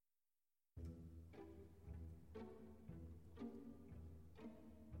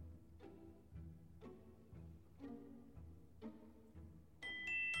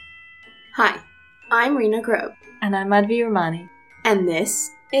Hi, I'm Rena Grove. And I'm Madhvi Ramani. And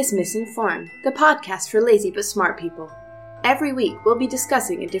this is Misinformed, the podcast for lazy but smart people. Every week we'll be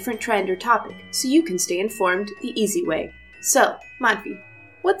discussing a different trend or topic so you can stay informed the easy way. So, Madhvi,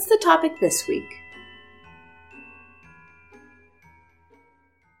 what's the topic this week?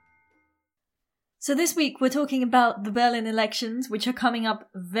 So this week we're talking about the Berlin elections, which are coming up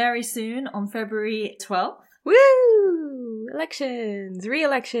very soon on February 12th. Woo! Elections,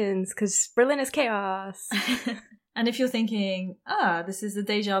 re-elections, because Berlin is chaos. And if you're thinking, this is a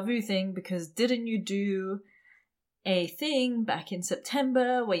deja vu thing, because didn't you do a thing back in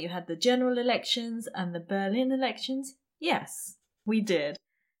September where you had the general elections and the Berlin elections? Yes, we did.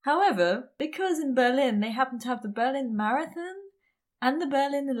 However, because in Berlin they happen to have the Berlin Marathon and the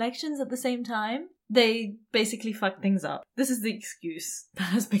Berlin elections at the same time, they basically fucked things up. This is the excuse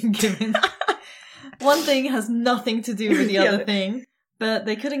that has been given. One thing has nothing to do with the other thing, but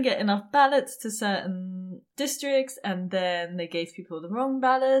they couldn't get enough ballots to certain districts, and then they gave people the wrong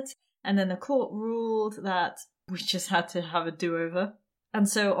ballot, and then the court ruled that we just had to have a do-over. And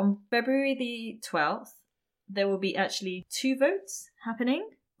so on February the 12th, there will be actually 2 votes happening.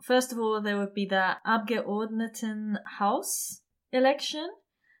 First of all, there would be the Abgeordnetenhaus election,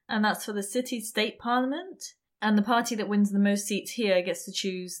 and that's for the city-state parliament. And the party that wins the most seats here gets to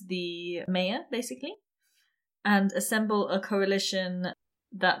choose the mayor, basically, and assemble a coalition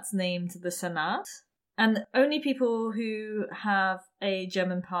that's named the Senat. And only people who have a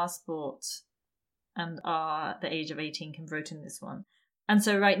German passport and are the age of 18 can vote in this one. And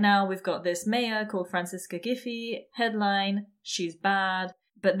so right now we've got this mayor called Franziska Giffey, headline, she's bad.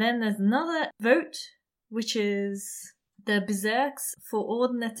 But then there's another vote, which is the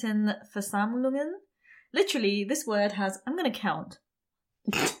Bezirksverordnetenversammlungen. Literally, this word has, I'm going to count.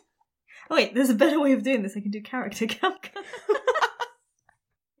 Oh, wait, there's a better way of doing this. I can do character count.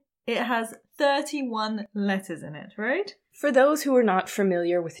 It has 31 letters in it, right? For those who are not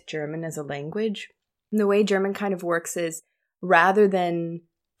familiar with German as a language, the way German kind of works is rather than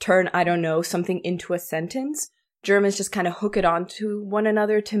turn, something into a sentence, Germans just kind of hook it onto one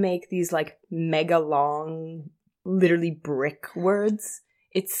another to make these like mega long, literally brick words.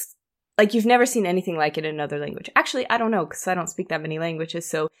 It's like you've never seen anything like it in another language. Actually, I don't know, because I don't speak that many languages,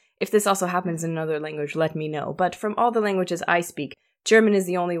 so if this also happens in another language, let me know. But from all the languages I speak, German is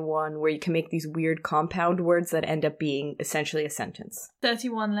the only one where you can make these weird compound words that end up being essentially a sentence.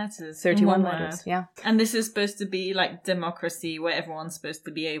 31 letters. 31 letters, yeah. And this is supposed to be like democracy, where everyone's supposed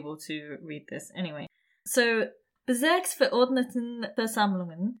to be able to read this. Anyway, so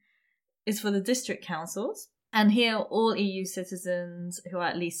Bezirksverordnetenversammlungen is for the district councils. And here, all EU citizens who are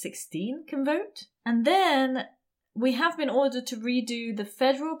at least 16 can vote. And then we have been ordered to redo the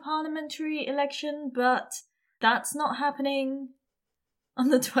federal parliamentary election, but that's not happening on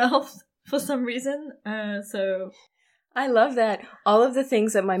the 12th for some reason. So I love that all of the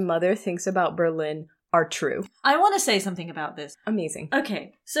things that my mother thinks about Berlin are true. I want to say something about this. Amazing.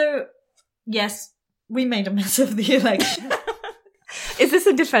 Okay, so yes, we made a mess of the election. Is this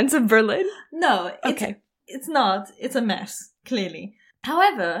a defense of Berlin? No, It's not. It's a mess, clearly.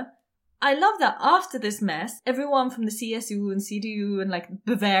 However, I love that after this mess, everyone from the CSU and CDU and like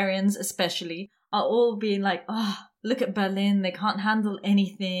Bavarians especially are all being like, look at Berlin. They can't handle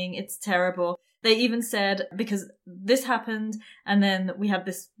anything. It's terrible. They even said, because this happened and then we had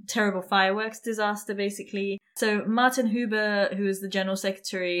this terrible fireworks disaster, basically. So Martin Huber, who is the general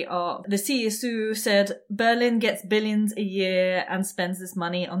secretary of the CSU, said Berlin gets billions a year and spends this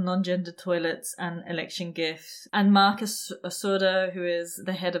money on non-gender toilets and election gifts. And Markus Söder, who is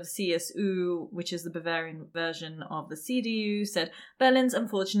the head of CSU, which is the Bavarian version of the CDU, said Berlin's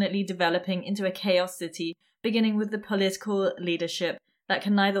unfortunately developing into a chaos city, beginning with the political leadership that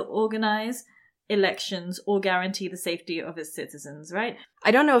can neither organize elections or guarantee the safety of its citizens, right?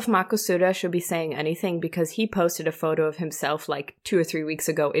 I don't know if Markus Söder should be saying anything because he posted a photo of himself like 2 or 3 weeks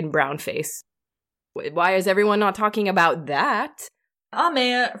ago in brownface. Why is everyone not talking about that? Our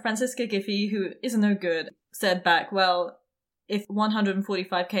mayor, Franziska Giffey, who is no good, said back, well, if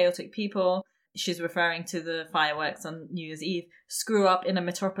 145 chaotic people, she's referring to the fireworks on New Year's Eve, screw up in a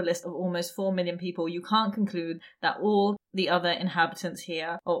metropolis of almost 4 million people, you can't conclude that all the other inhabitants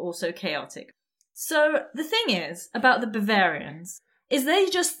here are also chaotic. So the thing is about the Bavarians is they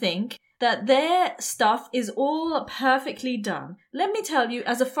just think that their stuff is all perfectly done. Let me tell you,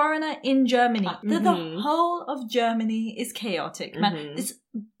 as a foreigner in Germany, that the whole of Germany is chaotic. Man, this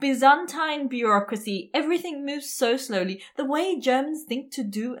Byzantine bureaucracy, everything moves so slowly. The way Germans think to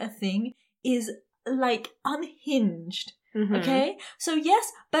do a thing is like unhinged. Okay? So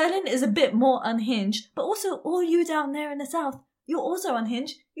yes, Berlin is a bit more unhinged, but also all you down there in the south, you're also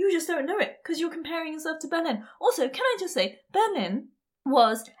unhinged. You just don't know it because you're comparing yourself to Berlin. Also, can I just say, Berlin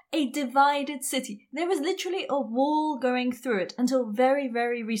was a divided city. There was literally a wall going through it until very,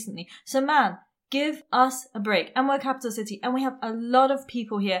 very recently. So man, give us a break. And we're a capital city and we have a lot of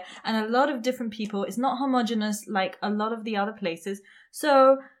people here and a lot of different people. It's not homogenous like a lot of the other places.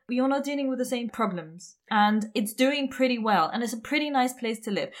 So you're not dealing with the same problems and it's doing pretty well and it's a pretty nice place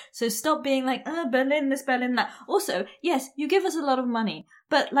to live. So stop being like, Berlin this, Berlin that. Also, yes, you give us a lot of money,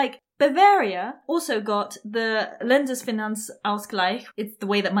 but like Bavaria also got the Landesfinanzausgleich. It's the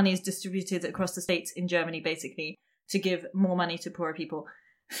way that money is distributed across the states in Germany, basically, to give more money to poorer people.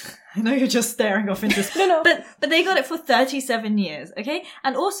 I know you're just staring off into space. No. But they got it for 37 years, okay?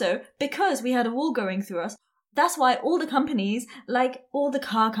 And also, because we had a wall going through us, that's why all the companies, like all the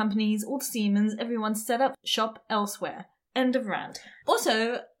car companies, all the Siemens, everyone set up shop elsewhere. End of rant.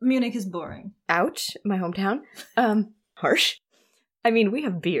 Also, Munich is boring. Ouch, my hometown. Harsh. I mean, we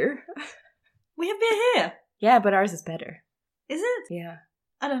have beer. We have beer here. Yeah, but ours is better. Is it? Yeah.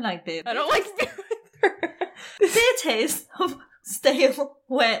 I don't like beer. I don't like beer. Beer tastes of stale,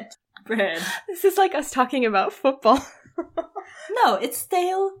 wet bread. This is like us talking about football. No, it's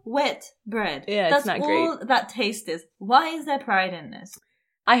stale, wet bread. Yeah, That's it's not all great. that taste is. Why is there pride in this?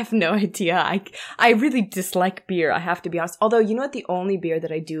 I have no idea. I really dislike beer, I have to be honest. Although, you know what? The only beer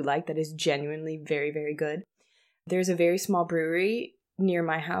that I do like that is genuinely very, very good? There's a very small brewery near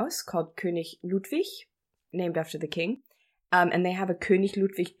my house called König Ludwig, named after the king. And they have a König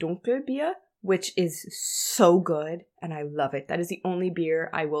Ludwig Dunkelbier, which is so good, and I love it. That is the only beer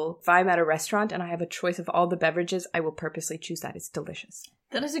I will, if I'm at a restaurant and I have a choice of all the beverages, I will purposely choose that. It's delicious.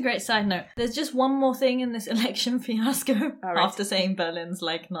 That is a great side note. There's just one more thing in this election fiasco. All right. After saying Berlin's,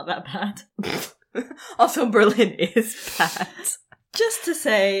 like, not that bad. Also, Berlin is bad. Just to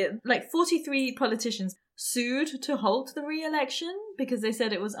say, like, 43 politicians sued to halt the re-election because they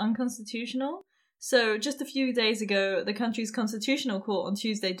said it was unconstitutional. So just a few days ago, the country's constitutional court on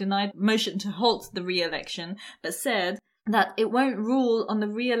Tuesday denied motion to halt the re-election, but said that it won't rule on the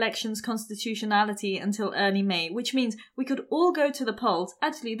re-election's constitutionality until early May, which means we could all go to the polls.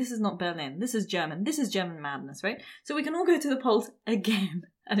 Actually, this is not Berlin. This is German. This is German madness, right? So we can all go to the polls again,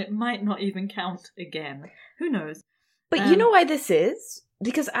 and it might not even count again. Who knows? But you know why this is?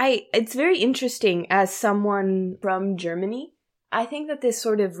 Because it's very interesting as someone from Germany. I think that this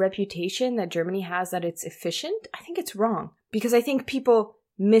sort of reputation that Germany has that it's efficient, I think it's wrong. Because I think people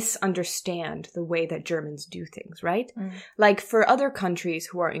misunderstand the way that Germans do things, right? Like for other countries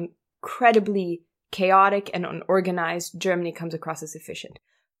who are incredibly chaotic and unorganized, Germany comes across as efficient.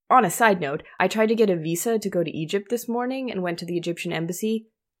 On a side note, I tried to get a visa to go to Egypt this morning and went to the Egyptian embassy.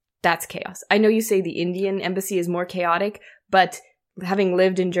 That's chaos. I know you say the Indian embassy is more chaotic, but having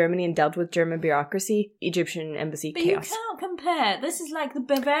lived in Germany and dealt with German bureaucracy, Egyptian embassy, but chaos. You cannot compare. This is like the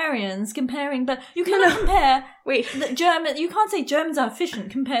Bavarians comparing, but you cannot compare. Wait. The German. You can't say Germans are efficient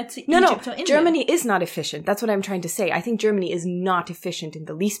compared to Egypt or India. Germany is not efficient. That's what I'm trying to say. I think Germany is not efficient in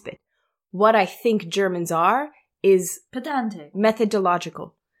the least bit. What I think Germans are is pedantic,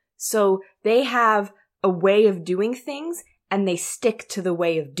 methodological. So they have a way of doing things, and they stick to the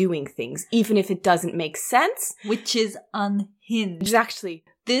way of doing things, even if it doesn't make sense. Which is unhinged. Exactly.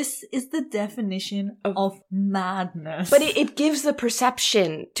 This is the definition of madness. But it gives the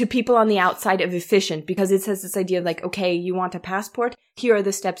perception to people on the outside of efficient, because it says this idea of like, okay, you want a passport? Here are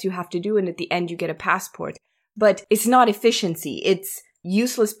the steps you have to do, and at the end you get a passport. But it's not efficiency. It's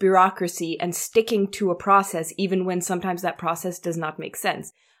useless bureaucracy and sticking to a process, even when sometimes that process does not make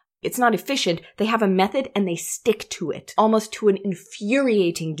sense. It's not efficient. They have a method and they stick to it, almost to an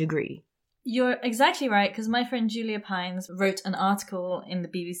infuriating degree. You're exactly right, because my friend Julia Pines wrote an article in the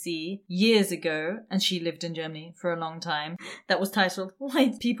BBC years ago, and she lived in Germany for a long time, that was titled,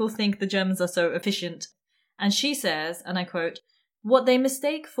 "Why People Think the Germans Are So Efficient." And she says, and I quote, "What they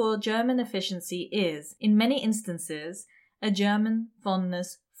mistake for German efficiency is, in many instances, a German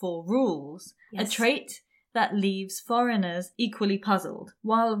fondness for rules, Yes. a trait that leaves foreigners equally puzzled.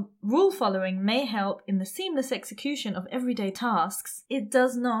 While rule following may help in the seamless execution of everyday tasks, it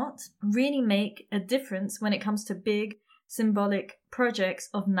does not really make a difference when it comes to big, symbolic projects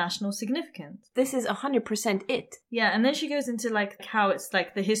of national significance." This is 100% it. Yeah, and then she goes into like how it's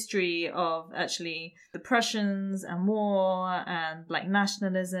like the history of actually the Prussians and war and like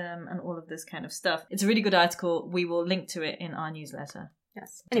nationalism and all of this kind of stuff. It's a really good article. We will link to it in our newsletter.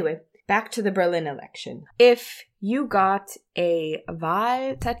 Yes. Anyway, back to the Berlin election. If you got a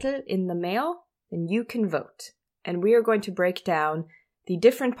Wahlzettel in the mail, then you can vote. And we are going to break down the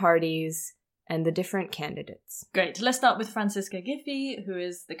different parties and the different candidates. Great. Let's start with Franziska Giffey, who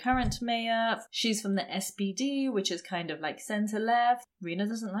is the current mayor. She's from the SPD, which is kind of like centre-left. Rena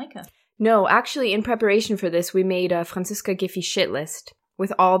doesn't like her. No, actually, in preparation for this, we made a Franziska Giffey shit list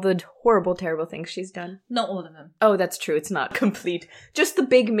with all the horrible, terrible things she's done. Not all of them. Oh, that's true. It's not complete. Just the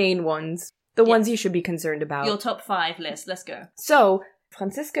big main ones. The ones you should be concerned about. Your top 5 list. Let's go. So,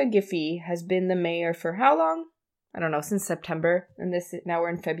 Franziska Giffey has been the mayor for how long? I don't know, since September. And now we're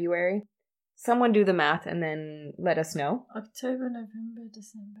in February. Someone do the math and then let us know. October, November,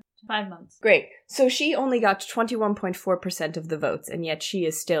 December. 5 months. Great. So she only got 21.4% of the votes, and yet she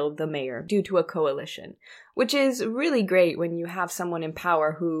is still the mayor due to a coalition. Which is really great when you have someone in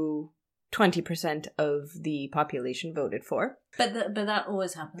power who 20% of the population voted for. But that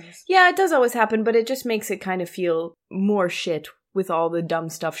always happens. Yeah, it does always happen, but it just makes it kind of feel more shit with all the dumb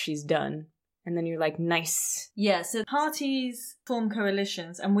stuff she's done. And then you're like, nice. Yeah, so parties form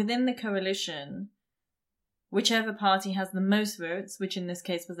coalitions, and within the coalition, whichever party has the most votes, which in this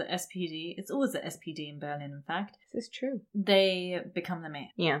case was the SPD, it's always the SPD in Berlin, in fact. This is true. They become the mayor.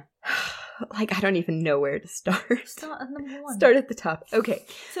 Yeah. Like, I don't even know where to start. Start at number 1. Start at the top. Okay.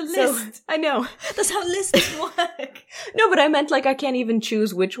 It's a list. So, I know. That's how lists work. No, but I meant, like, I can't even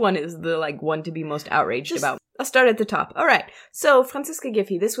choose which one is the, like, one to be most outraged about. I'll start at the top. All right. So, Franziska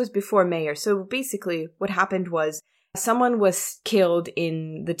Giffey, this was before mayor. So, basically, what happened was someone was killed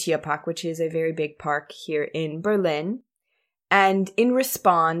in the Tierpark, which is a very big park here in Berlin. And in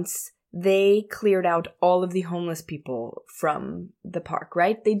response, they cleared out all of the homeless people from the park,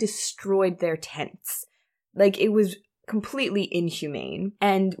 right? They destroyed their tents. Like, it was completely inhumane.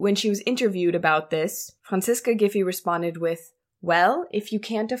 And when she was interviewed about this, Franziska Giffey responded with, well, if you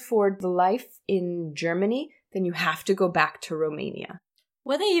can't afford the life in Germany, then you have to go back to Romania.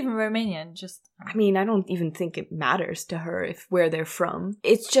 Were they even Romanian? I mean, I don't even think it matters to her where they're from.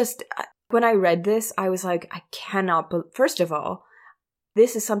 It's just, when I read this, I was like, I cannot first of all,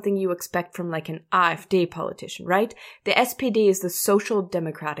 this is something you expect from like an AfD politician, right? The SPD is the Social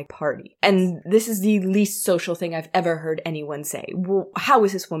Democratic Party. And this is the least social thing I've ever heard anyone say. Well, how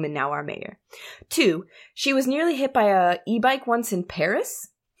is this woman now our mayor? 2, she was nearly hit by a e-bike once in Paris.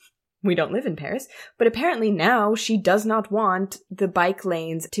 We don't live in Paris, but apparently now she does not want the bike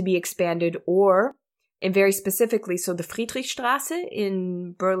lanes to be expanded or, and very specifically, so the Friedrichstraße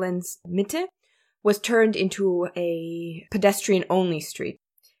in Berlin's Mitte was turned into a pedestrian-only street.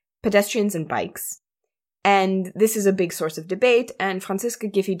 Pedestrians and bikes. And this is a big source of debate, and Franziska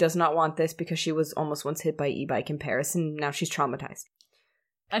Giffey does not want this because she was almost once hit by e-bike in Paris, and now she's traumatized.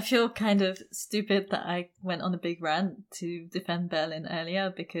 I feel kind of stupid that I went on a big rant to defend Berlin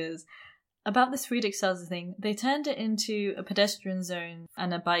earlier because about this Friedrichstraße thing, they turned it into a pedestrian zone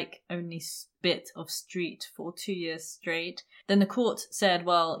and a bike-only bit of street for 2 years straight. Then the court said,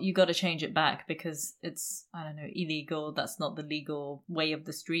 well, you got to change it back because it's, I don't know, illegal. That's not the legal way of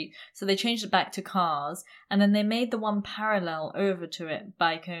the street. So they changed it back to cars, and then they made the one parallel over to it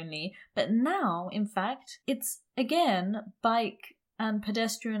bike-only. But now, in fact, it's, again, bike and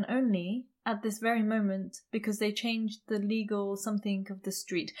pedestrian only at this very moment because they changed the legal something of the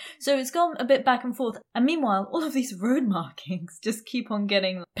street. So it's gone a bit back and forth. And meanwhile, all of these road markings just keep on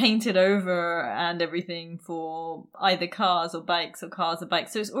getting painted over and everything for either cars or bikes or cars or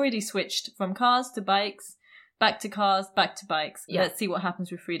bikes. So it's already switched from cars to bikes, back to cars, back to bikes. Yeah. Let's see what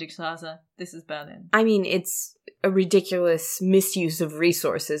happens with Friedrichstraße. This is Berlin. I mean, it's a ridiculous misuse of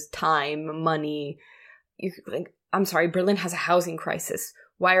resources, time, money. I'm sorry, Berlin has a housing crisis.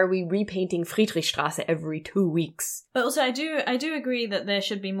 Why are we repainting Friedrichstraße every 2 weeks? But also, I do agree that there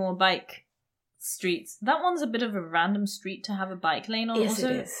should be more bike streets. That one's a bit of a random street to have a bike lane on. Yes, also,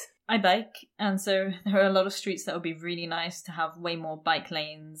 it is. I bike, and so there are a lot of streets that would be really nice to have way more bike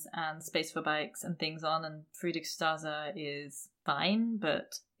lanes and space for bikes and things on, and Friedrichstraße is fine,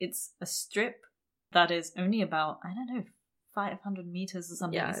 but it's a strip that is only about, I don't know, 500 meters or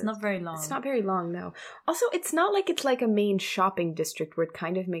something. Yeah, it's not very long. It's not very long, no. Also, it's not like it's like a main shopping district where it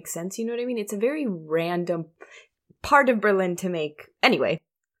kind of makes sense, you know what I mean? It's a very random part of Berlin to make. Anyway,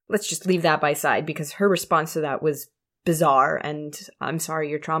 let's just leave that by side because her response to that was bizarre, and I'm sorry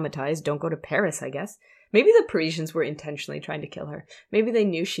you're traumatized. Don't go to Paris, I guess. Maybe the Parisians were intentionally trying to kill her. Maybe they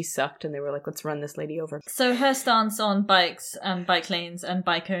knew she sucked and they were like, let's run this lady over. So her stance on bikes and bike lanes and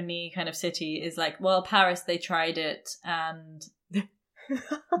bike-only kind of city is like, well, Paris, they tried it and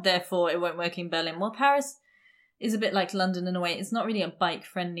therefore it won't work in Berlin. Well, Paris is a bit like London in a way. It's not really a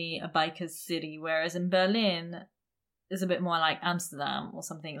bike-friendly, a biker's city, whereas in Berlin is a bit more like Amsterdam or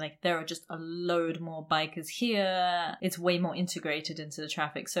something. Like, there are just a load more bikers here. It's way more integrated into the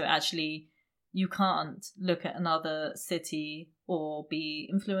traffic. So actually, you can't look at another city or be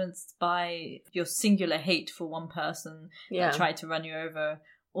influenced by your singular hate for one person that tried to run you over,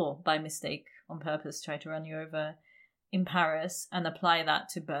 or by mistake, on purpose, tried to run you over in Paris, and apply that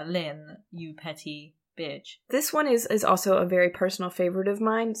to Berlin, you petty bitch. This one is also a very personal favorite of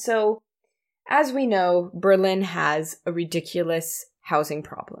mine. So, as we know, Berlin has a ridiculous housing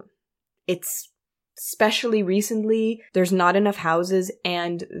problem. It's especially recently, there's not enough houses,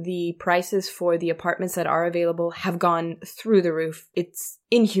 and the prices for the apartments that are available have gone through the roof. It's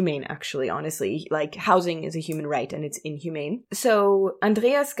inhumane, actually, honestly. Like, housing is a human right, and it's inhumane. So,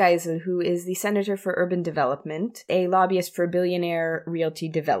 Andreas Geisel, who is the Senator for Urban Development, a lobbyist for billionaire realty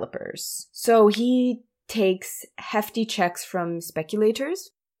developers. So, he takes hefty checks from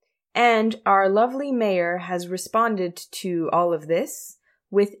speculators, and our lovely mayor has responded to all of this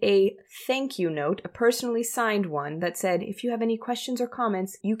with a thank you note, a personally signed one that said, if you have any questions or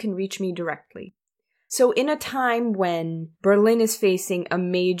comments, you can reach me directly. So in a time when Berlin is facing a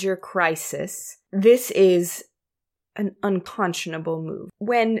major crisis, this is an unconscionable move.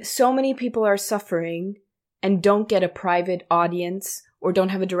 When so many people are suffering and don't get a private audience or don't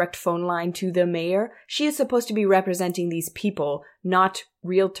have a direct phone line to the mayor, she is supposed to be representing these people, not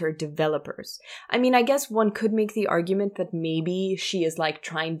realtor developers. I mean, I guess one could make the argument that maybe she is like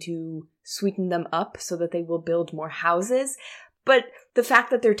trying to sweeten them up so that they will build more houses. But the fact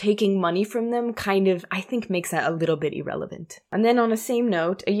that they're taking money from them kind of, I think, makes that a little bit irrelevant. And then on the same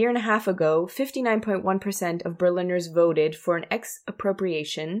note, a year and a half ago, 59.1% of Berliners voted for an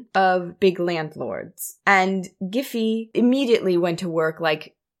expropriation of big landlords. And Giffey immediately went to work,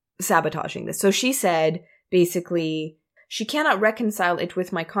 like, sabotaging this. So she said, basically, she cannot reconcile it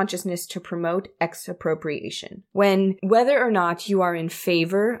with my consciousness to promote expropriation. When whether or not you are in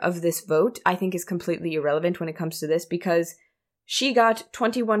favor of this vote, I think is completely irrelevant when it comes to this, because she got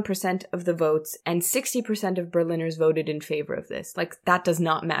 21% of the votes and 60% of Berliners voted in favor of this. Like, that does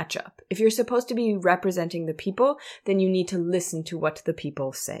not match up. If you're supposed to be representing the people, then you need to listen to what the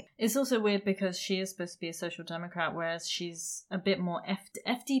people say. It's also weird because she is supposed to be a social democrat, whereas she's a bit more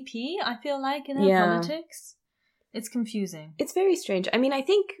FDP, I feel like, in her politics. It's confusing. It's very strange. I mean, I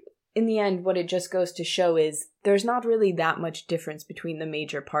think in the end, what it just goes to show is there's not really that much difference between the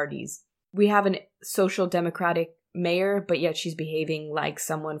major parties. We have a social democratic mayor, but yet she's behaving like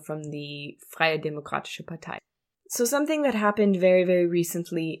someone from the Freie Demokratische Partei. So something that happened very, very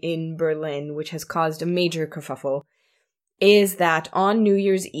recently in Berlin, which has caused a major kerfuffle, is that on New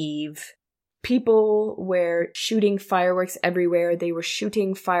Year's Eve, people were shooting fireworks everywhere. They were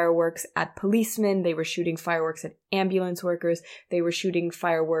shooting fireworks at policemen. They were shooting fireworks at ambulance workers. They were shooting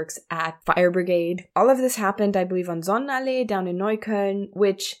fireworks at fire brigade. All of this happened, I believe, on Sonnenallee down in Neukölln,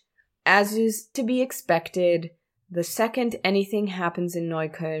 which, as is to be expected, the second anything happens in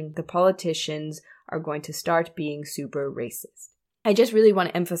Neukölln, the politicians are going to start being super racist. I just really want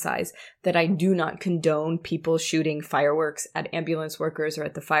to emphasize that I do not condone people shooting fireworks at ambulance workers or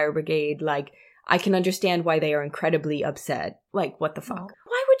at the fire brigade. Like, I can understand why they are incredibly upset. Like, what the fuck? Oh.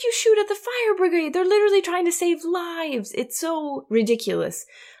 Why would you shoot at the fire brigade? They're literally trying to save lives. It's so ridiculous.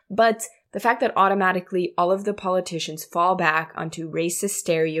 But the fact that automatically all of the politicians fall back onto racist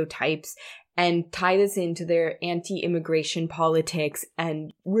stereotypes and tie this into their anti-immigration politics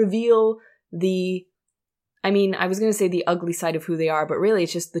and reveal the, I mean, I was going to say the ugly side of who they are, but really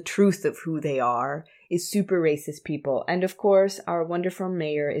it's just the truth of who they are, is super racist people. And of course, our wonderful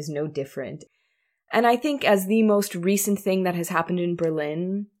mayor is no different. And I think as the most recent thing that has happened in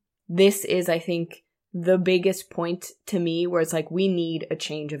Berlin, this is, I think, the biggest point to me where it's like, we need a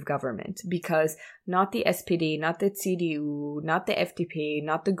change of government, because not the SPD, not the CDU, not the FDP,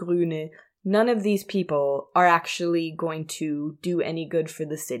 not the Grüne, none of these people are actually going to do any good for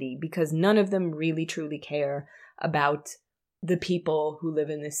the city, because none of them really truly care about the people who live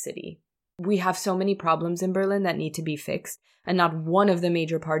in this city. We have so many problems in Berlin that need to be fixed, and not one of the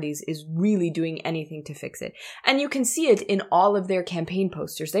major parties is really doing anything to fix it. And you can see it in all of their campaign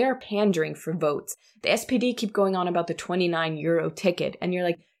posters. They are pandering for votes. The SPD keep going on about the 29 euro ticket, and you're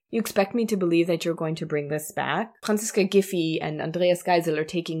like, you expect me to believe that you're going to bring this back? Franziska Giffey and Andreas Geisel are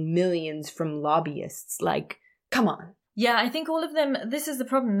taking millions from lobbyists. Like, come on. Yeah, I think all of them, this is the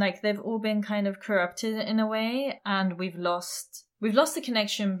problem. Like, they've all been kind of corrupted in a way, and we've lost the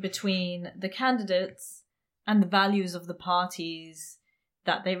connection between the candidates and the values of the parties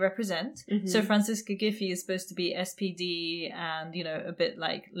that they represent. Mm-hmm. So Franziska Giffey is supposed to be SPD and, you know, a bit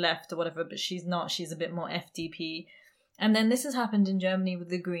like left or whatever, but she's not. She's a bit more FDP. And then this has happened in Germany with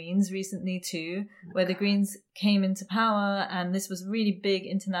the Greens recently too, where the Greens came into power, and this was really big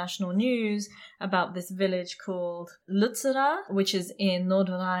international news about this village called Lützerath, which is in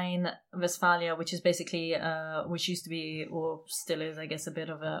Nordrhein-Westphalia, which is basically, which used to be, or still is, I guess, a bit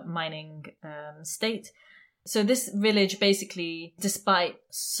of a mining state. So this village basically, despite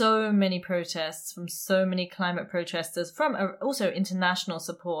so many protests from so many climate protesters, from also international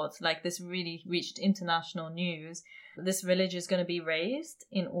support, like this really reached international news, this village is going to be razed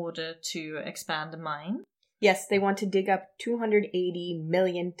in order to expand a mine. Yes, they want to dig up 280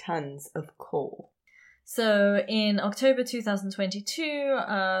 million tons of coal. So in October 2022,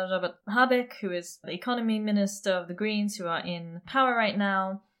 Robert Habeck, who is the economy minister of the Greens, who are in power right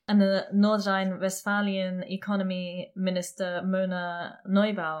now, and the Nordrhein-Westphalian economy minister Mona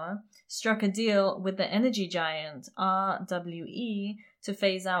Neubauer struck a deal with the energy giant RWE to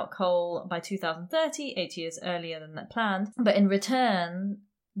phase out coal by 2030, 8 years earlier than that planned. But in return,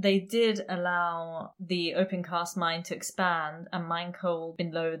 they did allow the open cast mine to expand and mine coal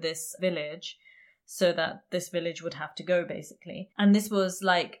below this village so that this village would have to go, basically. And this was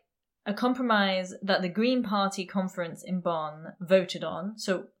like a compromise that the Green Party conference in Bonn voted on.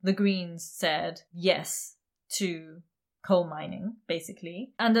 So the Greens said yes to coal mining,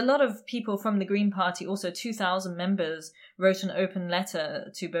 basically. And a lot of people from the Green Party, also 2,000 members, wrote an open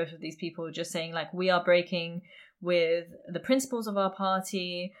letter to both of these people just saying, like, we are breaking with the principles of our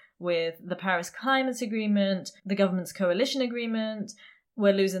party, with the Paris Climate Agreement, the government's coalition agreement.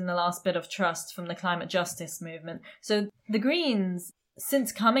 We're losing the last bit of trust from the climate justice movement. So the Greens,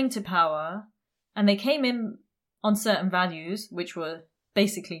 since coming to power, and they came in on certain values, which were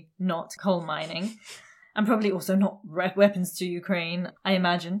basically not coal mining, and probably also not weapons to Ukraine, I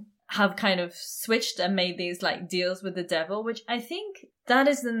imagine, have kind of switched and made these like deals with the devil, which I think that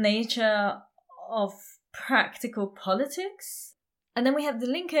is the nature of practical politics. And then we have the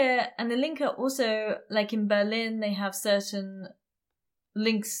Linke, and the Linke also, like in Berlin, they have certain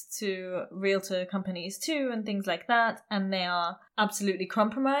links to realtor companies too and things like that, and they are absolutely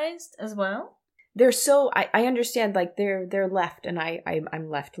compromised as well. They're so I understand, like they're left, and I'm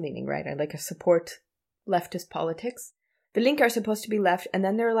left leaning, right? I like to support leftist politics. The Linke are supposed to be left, and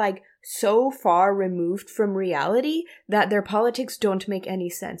then they're like so far removed from reality that their politics don't make any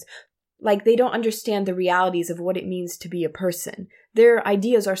sense. Like they don't understand the realities of what it means to be a person. Their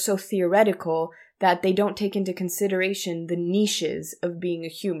ideas are so theoretical that they don't take into consideration the niches of being a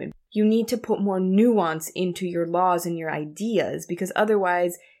human. You need to put more nuance into your laws and your ideas, because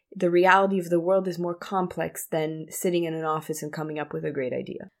otherwise the reality of the world is more complex than sitting in an office and coming up with a great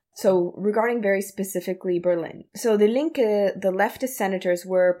idea. So regarding very specifically Berlin. So the Linke, the leftist senators,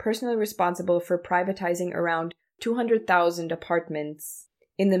 were personally responsible for privatizing around 200,000 apartments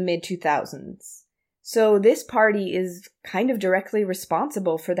in the mid-2000s. So this party is kind of directly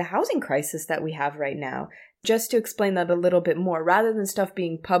responsible for the housing crisis that we have right now. Just to explain that a little bit more, rather than stuff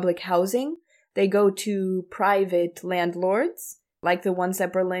being public housing, they go to private landlords, like the ones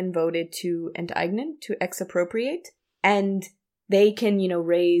that Berlin voted to enteignen, to expropriate, and they can,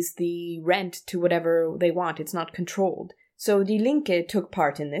 raise the rent to whatever they want. It's not controlled. So Die Linke took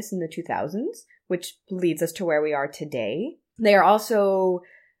part in this in the 2000s, which leads us to where we are today. They are also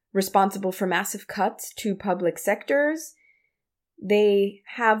responsible for massive cuts to public sectors. They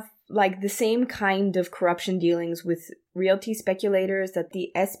have like the same kind of corruption dealings with realty speculators that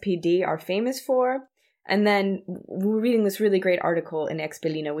the SPD are famous for. And then we're reading this really great article in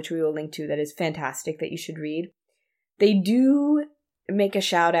Ex-Berliner, which we will link to, that is fantastic, that you should read. They do make a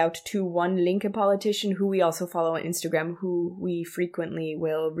shout out to one Linke politician who we also follow on Instagram, who we frequently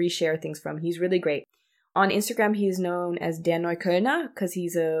will reshare things from. He's really great. On Instagram, he is known as Der Neuköllner, because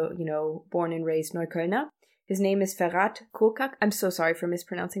he's born and raised Neuköllner. His name is Ferhat Kurkak. I'm so sorry for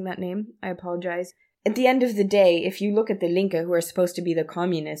mispronouncing that name. I apologize. At the end of the day, if you look at the Linke, who are supposed to be the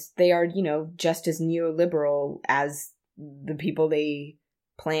communists, they are, just as neoliberal as the people they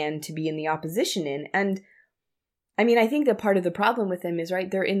plan to be in the opposition in. And, I think that part of the problem with them is,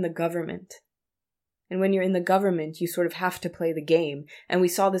 right, they're in the government. And when you're in the government, you sort of have to play the game. And we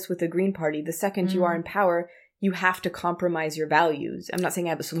saw this with the Green Party. The second you are in power, you have to compromise your values. I'm not saying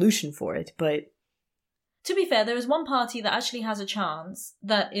I have a solution for it, but... To be fair, there is one party that actually has a chance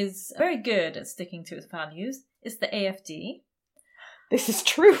that is very good at sticking to its values. It's the AfD. This is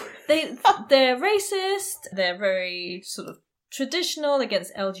true. They're racist. They're very sort of traditional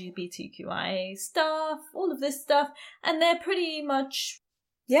against LGBTQI stuff, all of this stuff. And they're pretty much...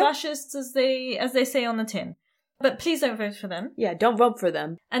 fascists, as they say on the tin. But please don't vote for them. Yeah, don't vote for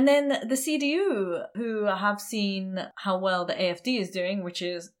them. And then the CDU, who have seen how well the AfD is doing, which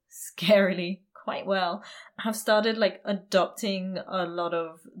is scarily quite well, have started like adopting a lot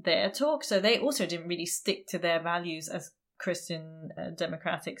of their talk. So they also didn't really stick to their values as Christian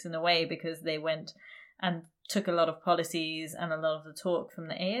democrats in a way, because they went and took a lot of policies and a lot of the talk from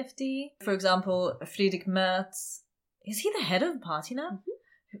the AfD. For example, Friedrich Merz, is he the head of the party now?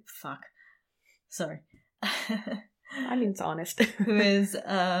 Mm-hmm. Fuck. Sorry. I mean, it's honest. Who is,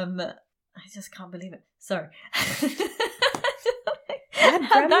 I just can't believe it. Sorry.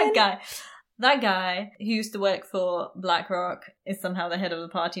 That guy who used to work for BlackRock is somehow the head of the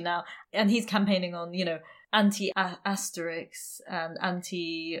party now. And he's campaigning on, anti-asterisks and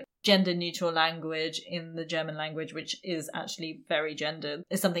anti-gender neutral language in the German language, which is actually very gendered.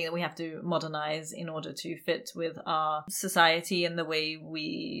 It's something that we have to modernize in order to fit with our society and the way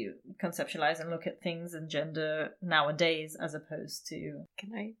we conceptualize and look at things and gender nowadays, as opposed to...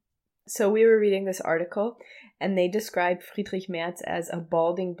 So we were reading this article, and they described Friedrich Merz as a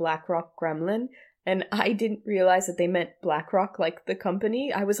balding BlackRock gremlin. And I didn't realize that they meant BlackRock, like the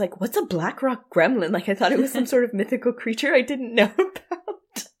company. I was like, what's a BlackRock gremlin? Like, I thought it was some sort of mythical creature I didn't know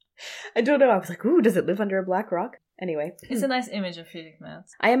about. I don't know. I was like, ooh, does it live under a black rock? Anyway. It's a nice image of Friedrich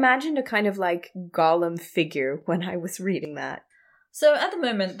Merz. I imagined a kind of like Gollum figure when I was reading that. So at the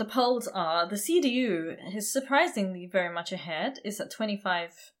moment, the polls are, the CDU is surprisingly very much ahead. It's at 25%.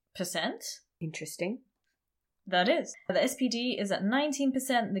 Interesting. That is. The SPD is at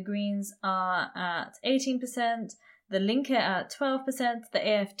 19%, the Greens are at 18%, the Linke at 12%, the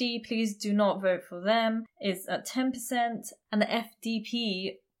AfD, please do not vote for them, is at 10%, and the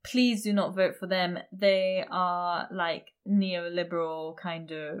FDP, please do not vote for them. They are like neoliberal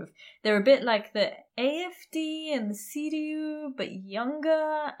kind of, they're a bit like the AfD and the CDU, but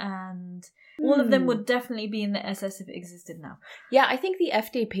younger, and all of them would definitely be in the SS if it existed now. Yeah, I think the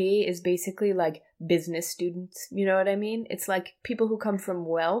FDP is basically like business students, you know what I mean? It's like people who come from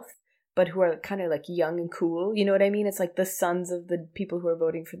wealth, but who are kind of like young and cool, you know what I mean? It's like the sons of the people who are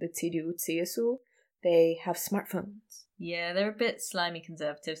voting for the CDU, CSU. They have smartphones. Yeah, they're a bit slimy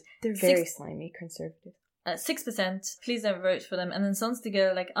conservatives. They're very slimy conservatives. 6%, please don't vote for them. And then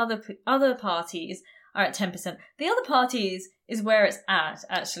Sonstiger, like other parties, are at 10%. The other parties is where it's at,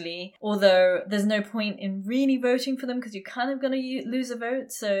 actually. Although there's no point in really voting for them because you're kind of going to lose a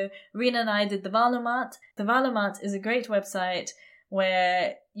vote. So Rena and I did the Wahlomat. The Wahlomat is a great website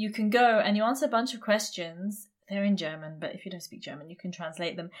where you can go and you answer a bunch of questions. They're in German, but if you don't speak German, you can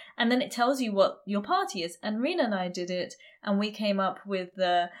translate them. And then it tells you what your party is. And Rena and I did it, and we came up with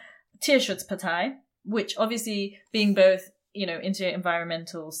the Tierschutzpartei, which obviously being both, into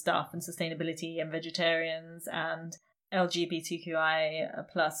environmental stuff and sustainability and vegetarians and LGBTQI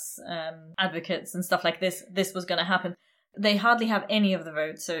plus advocates and stuff like this was going to happen. They hardly have any of the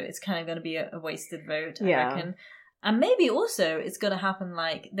votes, so it's kind of going to be a wasted vote, I reckon. And maybe also it's going to happen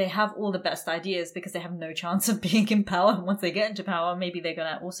like they have all the best ideas because they have no chance of being in power. And once they get into power, maybe they're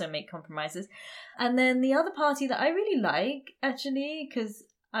going to also make compromises. And then the other party that I really like, actually, because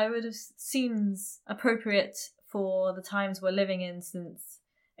I would have seems appropriate for the times we're living in, since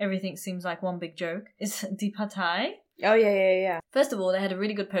everything seems like one big joke, is Die Partei. Oh, yeah. First of all, they had a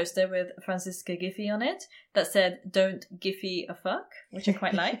really good poster with Franziska Giffey on it that said, "Don't Giffey a fuck," which I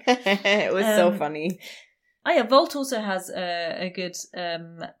quite like. It was so funny. Oh yeah, Volt also has a good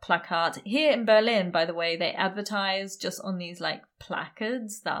placard. Here in Berlin, by the way, they advertise just on these like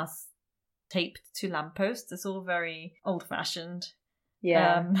placards that are taped to lampposts. It's all very old-fashioned.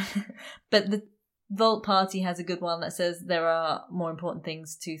 Yeah. But the Volt Party has a good one that says there are more important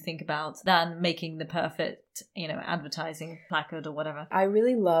things to think about than making the perfect, advertising placard or whatever. I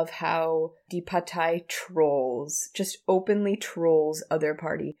really love how Die Partei just openly trolls other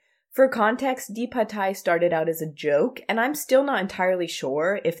party. For context, Die Partei started out as a joke, and I'm still not entirely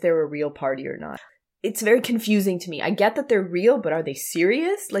sure if they're a real party or not. It's very confusing to me. I get that they're real, but are they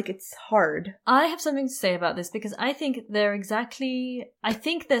serious? Like, it's hard. I have something to say about this because I think they're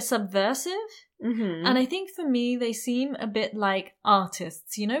subversive. Mm-hmm. And I think for me, they seem a bit like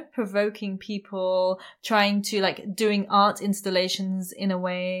artists, provoking people, trying to doing art installations in a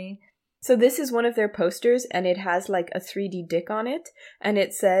way. So this is one of their posters, and it has like a 3D dick on it, and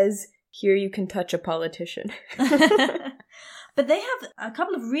it says, "Here you can touch a politician." But they have a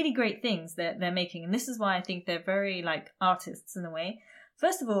couple of really great things that they're making, and this is why I think they're very artists in a way.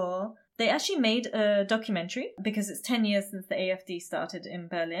 First of all, they actually made a documentary because it's 10 years since the AfD started in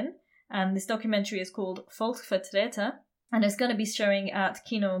Berlin, and this documentary is called Volksvertreter. And it's going to be showing at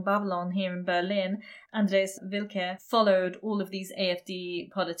Kino Babylon here in Berlin. Andres Wilke followed all of these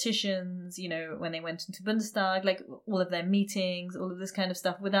AfD politicians, when they went into Bundestag, all of their meetings, all of this kind of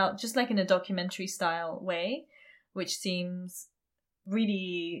stuff, without just in a documentary style way, which seems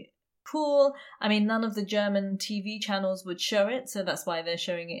really cool. I mean, none of the German TV channels would show it, so that's why they're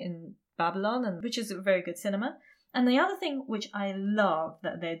showing it in Babylon, and which is a very good cinema. And the other thing which I love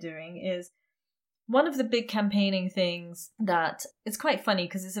that they're doing is one of the big campaigning things that it's quite funny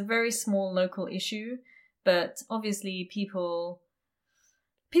because it's a very small local issue, but obviously people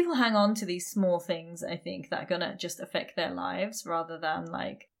hang on to these small things, I think, that are going to just affect their lives rather than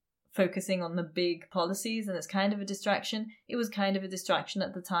like focusing on the big policies, and it's kind of a distraction. It was kind of a distraction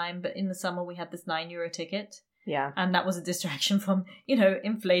at the time, but in the summer we had this €9 ticket. Yeah. And that was a distraction from, you know,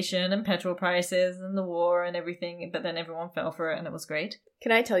 inflation and petrol prices and the war and everything, but then everyone fell for it and it was great.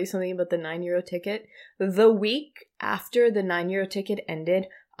 Can I tell you something about the €9 ticket? The week after the €9 ticket ended,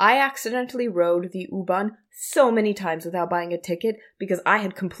 I accidentally rode the U-Bahn so many times without buying a ticket because I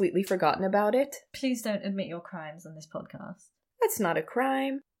had completely forgotten about it. Please don't admit your crimes on this podcast. That's not a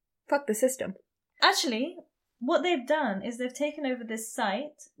crime. Fuck the system. Actually, what they've done is they've taken over this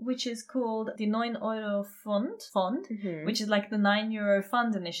site, which is called the 9 Euro Fund, which is like the €9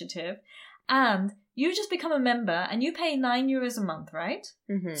 fund initiative. And you just become a member and you pay €9 a month, right?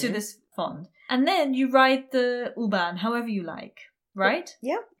 To this fund. And then you ride the U-Bahn however you like, right?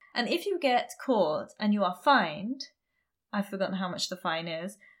 Yeah. And if you get caught and you are fined, I've forgotten how much the fine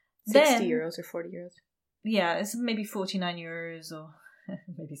is. €60 or €40. Yeah, it's maybe €49 or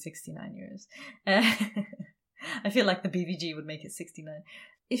maybe €69. I feel like the BVG would make it 69.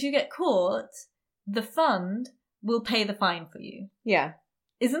 If you get caught, the fund will pay the fine for you. Yeah.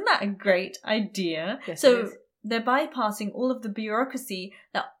 Isn't that a great idea? Yes, so it is. They're bypassing all of the bureaucracy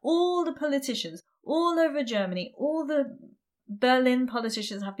that all the politicians all over Germany, all the Berlin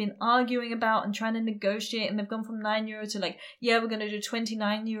politicians have been arguing about and trying to negotiate, and they've gone from €9 to like, yeah, we're going to do a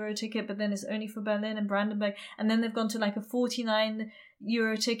 €29 ticket, but then it's only for Berlin and Brandenburg, and then they've gone to like a €49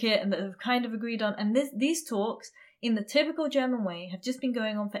 ticket, and they've kind of agreed on, and these talks, in the typical German way, have just been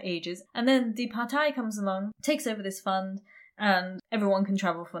going on for ages, and then Die Partei comes along, takes over this fund, and everyone can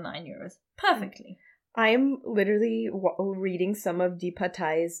travel for €9. Perfectly. I am literally reading some of Die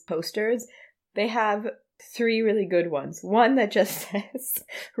Partei's posters. They have 3 really good ones. One that just says,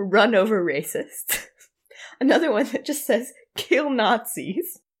 run over racists. Another one that just says, kill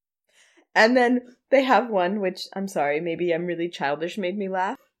Nazis. And then they have one, which, I'm sorry, maybe I'm really childish, made me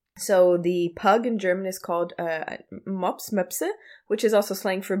laugh. So the pug in German is called Mops, Möpse, which is also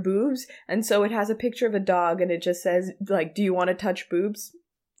slang for boobs. And so it has a picture of a dog and it just says, like, do you want to touch boobs?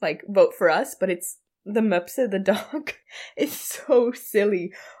 Like, vote for us. But it's the Möpse, the dog. It's so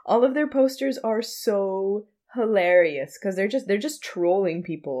silly. All of their posters are so hilarious because they're just trolling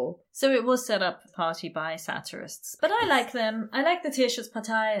people. So it was set up a party by satirists. But I like them. I like the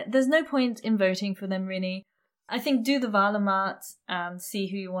Tierschutzpartei. There's no point in voting for them, really. I think do the Wahlomat and see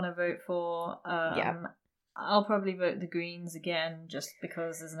who you want to vote for. I'll probably vote the Greens again just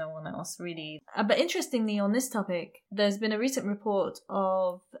because there's no one else really. But interestingly, on this topic, there's been a recent report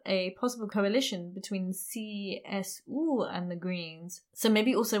of a possible coalition between CSU and the Greens. So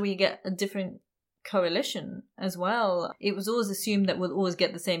maybe also we get a different coalition as well. It was always assumed that we'll always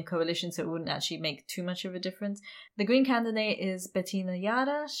get the same coalition, so it wouldn't actually make too much of a difference. The Green candidate is Bettina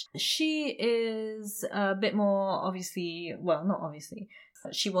Jarasch. She is a bit more obviously, well, not obviously,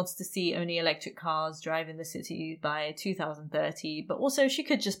 she wants to see only electric cars drive in the city by 2030, but also she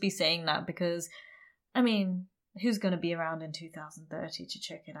could just be saying that because, I mean, who's going to be around in 2030 to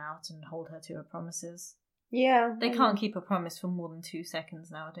check it out and hold her to her promises? Yeah. They can't keep a promise for more than 2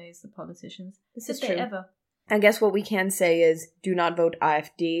 seconds nowadays, the politicians. This Did is they true. ever? I guess what we can say is do not vote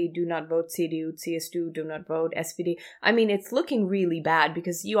AfD, do not vote CDU, CSU, do not vote SPD. I mean, it's looking really bad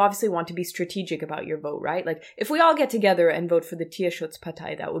because you obviously want to be strategic about your vote, right? Like, if we all get together and vote for the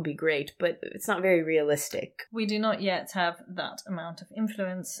Tierschutzpartei, that would be great, but it's not very realistic. We do not yet have that amount of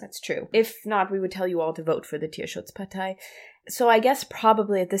influence. That's true. If not, we would tell you all to vote for the Tierschutzpartei. So I guess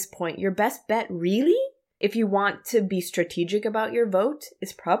probably at this point, your best bet, really, if you want to be strategic about your vote,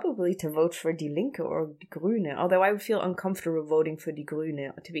 is probably to vote for Die Linke or Die Grüne. Although I would feel uncomfortable voting for Die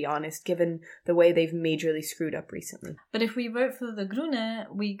Grüne, to be honest, given the way they've majorly screwed up recently. But if we vote for the Grüne,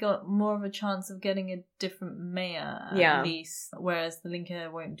 we got more of a chance of getting a different mayor, at least. Whereas the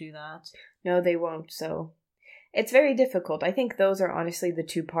Linke won't do that. No, they won't, so it's very difficult. I think those are honestly the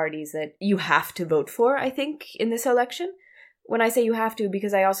 2 parties that you have to vote for, I think, in this election. When I say you have to,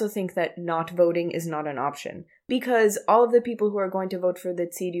 because I also think that not voting is not an option. Because all of the people who are going to vote for the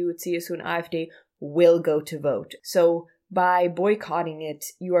CDU, CSU, and AfD will go to vote. So by boycotting it,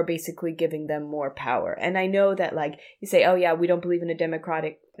 you are basically giving them more power. And I know that, like, you say, oh yeah, we don't believe in a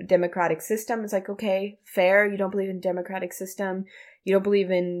democratic system. It's like, okay, fair. You don't believe in a democratic system. You don't believe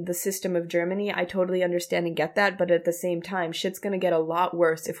in the system of Germany. I totally understand and get that. But at the same time, shit's gonna get a lot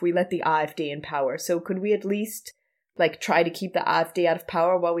worse if we let the AfD in power. So could we at least, like, try to keep the AfD out of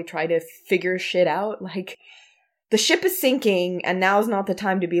power while we try to figure shit out? Like, the ship is sinking, and now's not the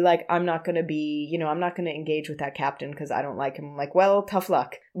time to be like, I'm not going to engage with that captain because I don't like him. I'm like, well, tough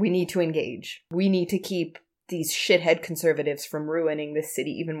luck. We need to engage. We need to keep these shithead conservatives from ruining this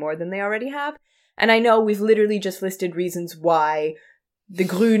city even more than they already have. And I know we've literally just listed reasons why the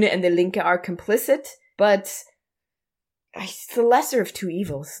Grüne and the Linke are complicit, but it's the lesser of two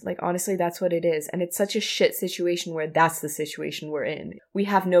evils. Like, honestly, that's what it is. And it's such a shit situation where that's the situation we're in. We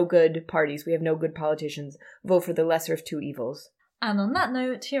have no good parties. We have no good politicians. Vote for the lesser of two evils. And on that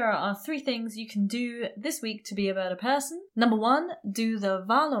note, here are our 3 things you can do this week to be a better person. Number 1, do the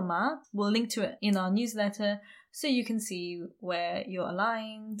Wahlomat. We'll link to it in our newsletter so you can see where you're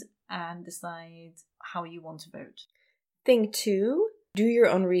aligned and decide how you want to vote. Thing 2, do your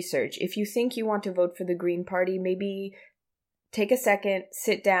own research. If you think you want to vote for the Green Party, maybe take a second,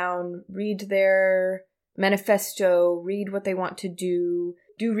 sit down, read their manifesto, read what they want to do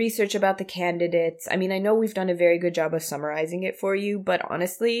research about the candidates. I mean, I know we've done a very good job of summarizing it for you, but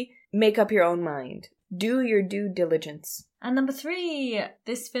honestly, make up your own mind. Do your due diligence. And number 3,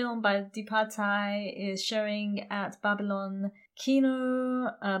 this film by Die Partei is showing at Babylon Kino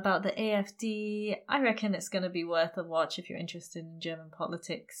about the AfD. I reckon it's going to be worth a watch if you're interested in German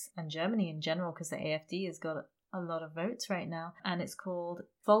politics and Germany in general, because the AfD has got a lot of votes right now, and it's called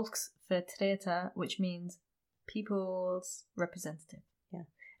Volksvertreter, which means people's representative. Yeah.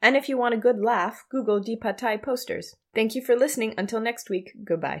 And if you want a good laugh, Google Die Partei posters. Thank you for listening. Until next week,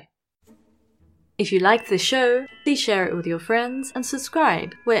 goodbye. If you like this show, please share it with your friends and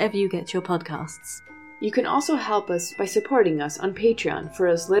subscribe wherever you get your podcasts. You can also help us by supporting us on Patreon for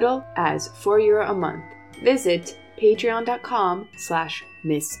as little as €4 a month. Visit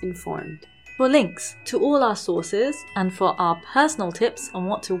patreon.com/misinformed. For links to all our sources and for our personal tips on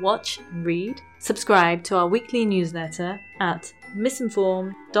what to watch and read, subscribe to our weekly newsletter at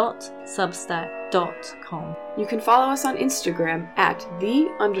misinformed.substack.com. You can follow us on Instagram at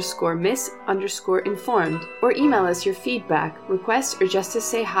 _miss_informed or email us your feedback, requests, or just to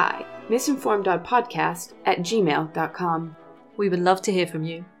say hi, misinformed.podcast@gmail.com. We would love to hear from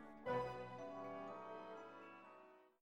you.